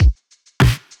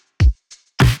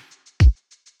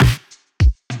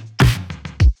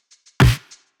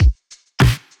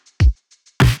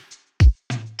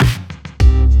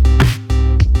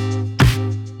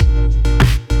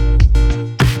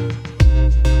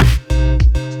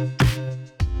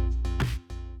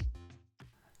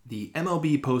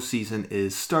MLB postseason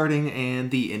is starting and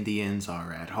the Indians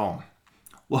are at home.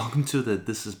 Welcome to the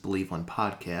This Is Believe One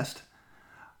podcast.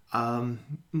 A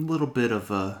little bit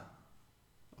of a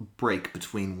break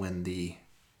between when the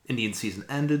Indian season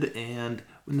ended and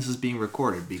when this is being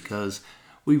recorded because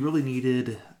we really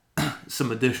needed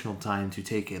some additional time to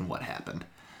take in what happened.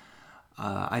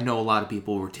 I know a lot of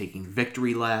people were taking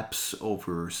victory laps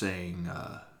over saying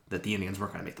that the Indians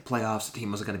weren't going to make the playoffs, the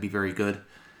team wasn't going to be very good.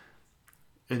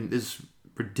 And as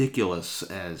ridiculous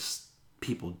as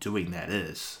people doing that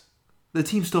is, the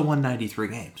team still won 93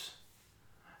 games.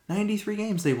 93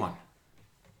 games they won.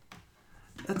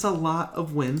 That's a lot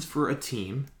of wins for a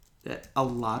team that a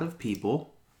lot of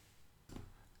people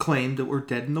claimed that were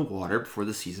dead in the water before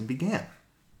the season began.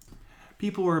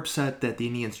 People were upset that the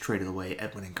Indians traded away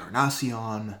Edwin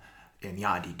Encarnacion and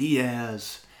Yandy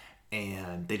Diaz,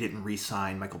 and they didn't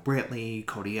re-sign Michael Brantley,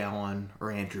 Cody Allen,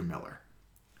 or Andrew Miller.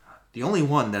 The only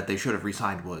one that they should have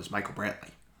re-signed was Michael Brantley.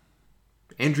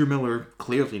 Andrew Miller,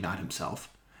 clearly not himself.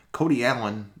 Cody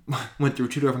Allen went through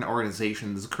two different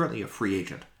organizations, is currently a free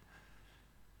agent.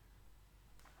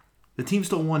 The team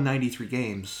still won 93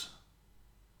 games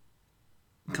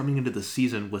coming into the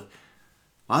season with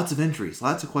lots of injuries,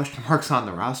 lots of question marks on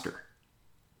the roster.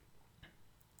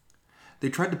 They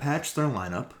tried to patch their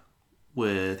lineup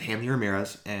with Hanley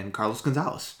Ramirez and Carlos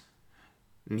Gonzalez.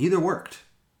 Neither worked.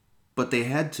 But they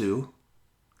had to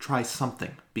try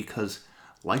something because,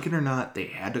 like it or not, they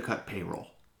had to cut payroll.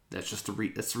 That's just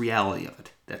that's the reality of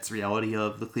it. That's the reality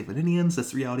of the Cleveland Indians.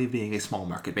 That's the reality of being a small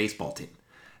market baseball team.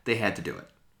 They had to do it.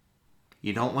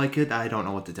 You don't like it, I don't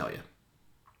know what to tell you.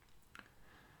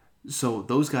 So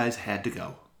those guys had to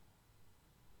go.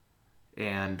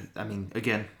 And, I mean,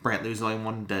 again, Brantley was the only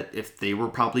one that if they were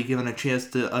probably given a chance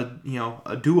to,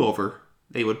 a do-over,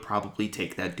 they would probably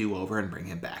take that do-over and bring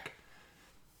him back.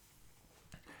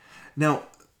 Now,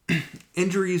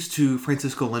 injuries to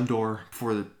Francisco Lindor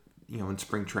in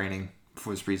spring training,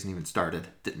 before this season even started,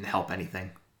 didn't help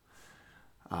anything.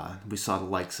 We saw the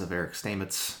likes of Eric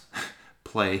Stamets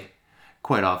play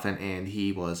quite often, and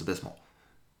he was abysmal.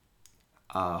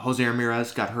 Jose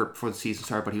Ramirez got hurt before the season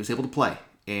started, but he was able to play,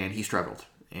 and he struggled.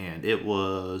 And it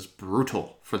was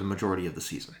brutal for the majority of the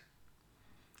season.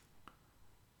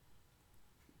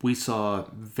 We saw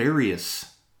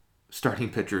various starting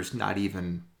pitchers not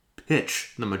even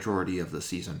pitch the majority of the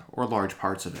season, or large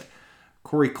parts of it.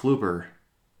 Corey Kluber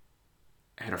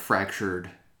had a fractured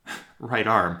right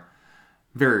arm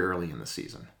very early in the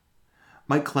season.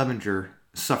 Mike Clevinger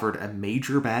suffered a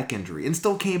major back injury and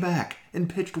still came back and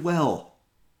pitched well.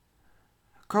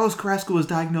 Carlos Carrasco was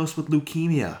diagnosed with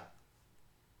leukemia.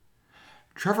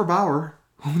 Trevor Bauer,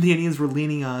 whom the Indians were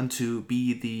leaning on to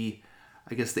be the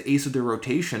ace of their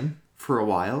rotation for a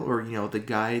while, or, the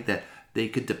guy that they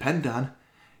could depend on,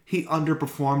 he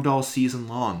underperformed all season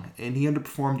long, and he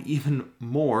underperformed even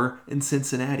more in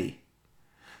Cincinnati.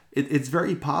 It's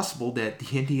very possible that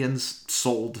the Indians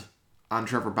sold on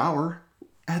Trevor Bauer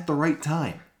at the right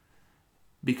time,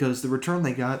 because the return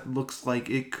they got looks like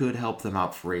it could help them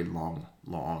out for a long,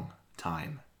 long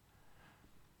time.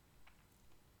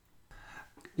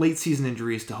 Late season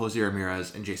injuries to Jose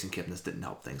Ramirez and Jason Kipnis didn't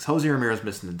help things. Jose Ramirez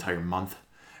missed an entire month.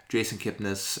 Jason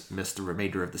Kipnis missed the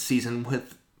remainder of the season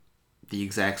with the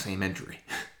exact same injury.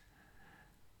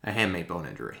 A hamate bone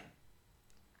injury.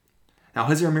 Now,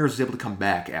 Jose Ramirez was able to come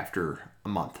back after a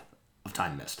month of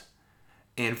time missed.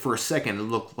 And for a second, it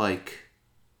looked like,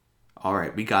 all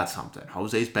right, we got something.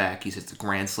 Jose's back. He hits a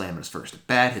grand slam in his first at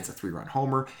bat, hits a 3-run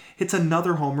homer, hits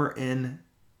another homer in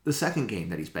the second game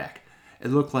that he's back. It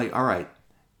looked like, all right,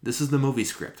 this is the movie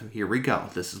script. Here we go.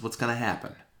 This is what's going to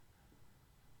happen.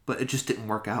 But it just didn't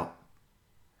work out.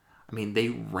 I mean, they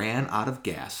ran out of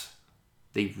gas.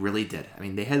 They really did. I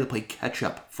mean, they had to play catch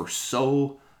up for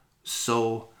so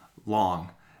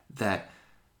long that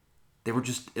they were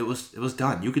just, it was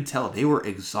done. You could tell they were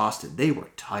exhausted. They were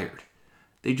tired.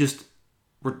 They just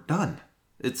were done.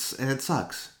 And it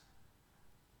sucks.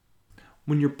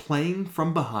 When you're playing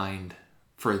from behind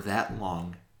for that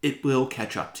long, it will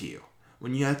catch up to you.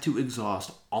 When you have to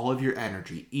exhaust all of your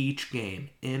energy each game,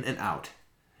 in and out,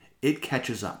 it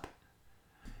catches up.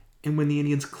 And when the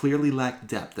Indians clearly lacked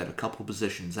depth at a couple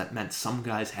positions, that meant some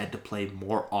guys had to play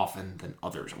more often than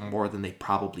others, more than they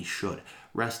probably should.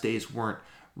 Rest days weren't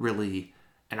really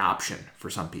an option for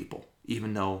some people,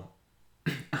 even though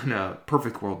in a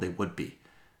perfect world they would be.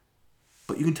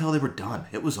 But you can tell they were done.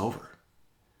 It was over.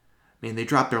 I mean, they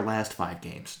dropped their last 5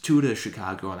 games, 2 to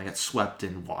Chicago, and they got swept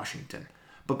in Washington.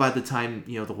 But by the time,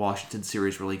 the Washington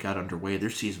series really got underway,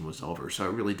 their season was over, so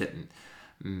it really didn't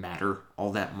matter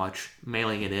all that much.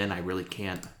 Mailing it in, I really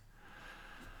can't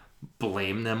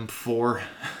blame them for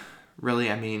Really,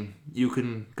 I mean, you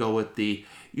can go with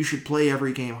you should play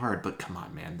every game hard, but come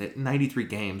on, man. That 93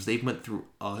 games, they went through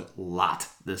a lot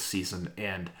this season,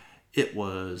 and it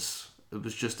was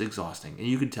just exhausting. And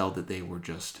you could tell that they were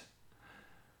just,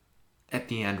 at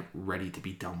the end, ready to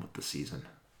be done with the season.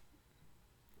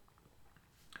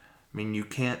 I mean, you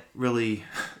can't really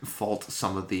fault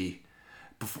some of the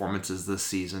performances this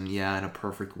season. Yeah, in a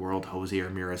perfect world, Jose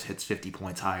Ramirez hits 50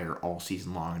 points higher all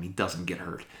season long, and he doesn't get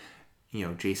hurt.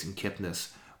 Jason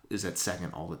Kipnis is at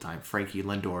second all the time. Frankie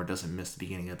Lindor doesn't miss the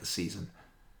beginning of the season.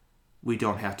 We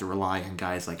don't have to rely on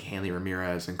guys like Hanley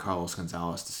Ramirez and Carlos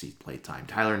Gonzalez to see play time.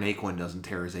 Tyler Naquin doesn't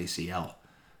tear his ACL.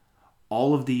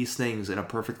 All of these things in a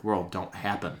perfect world don't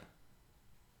happen.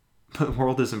 But the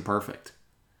world isn't perfect.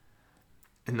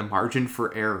 And the margin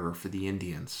for error for the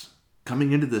Indians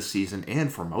coming into this season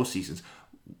and for most seasons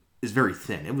is very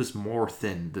thin. It was more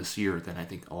thin this year than I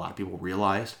think a lot of people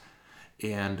realized.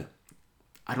 And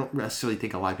I don't necessarily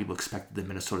think a lot of people expected the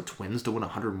Minnesota Twins to win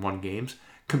 101 games.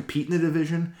 Compete in the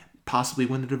division, possibly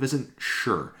win the division,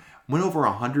 sure. Win over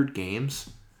 100 games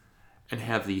and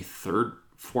have the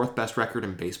fourth best record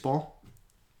in baseball?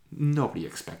 Nobody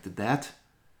expected that.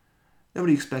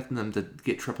 Nobody expected them to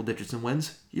get triple digits in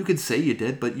wins. You could say you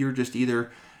did, but you're just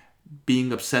either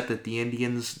being upset that the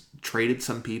Indians traded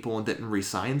some people and didn't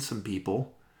re-sign some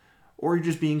people, or you're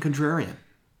just being contrarian.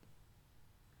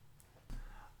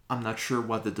 I'm not sure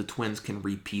whether the Twins can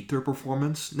repeat their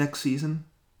performance next season,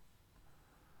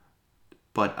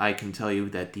 but I can tell you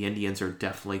that the Indians are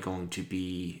definitely going to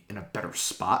be in a better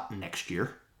spot next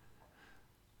year.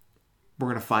 We're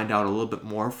going to find out a little bit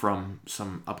more from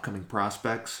some upcoming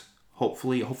prospects.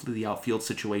 Hopefully the outfield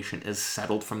situation is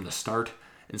settled from the start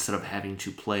instead of having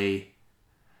to play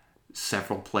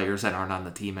several players that aren't on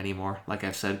the team anymore. Like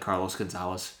I've said, Carlos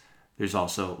Gonzalez. There's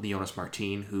also Leonys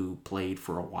Martin, who played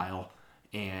for a while,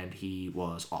 and he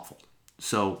was awful.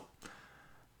 So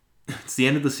it's the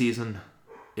end of the season.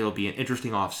 It'll be an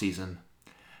interesting offseason,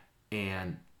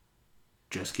 and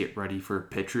just get ready for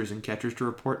pitchers and catchers to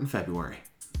report in February.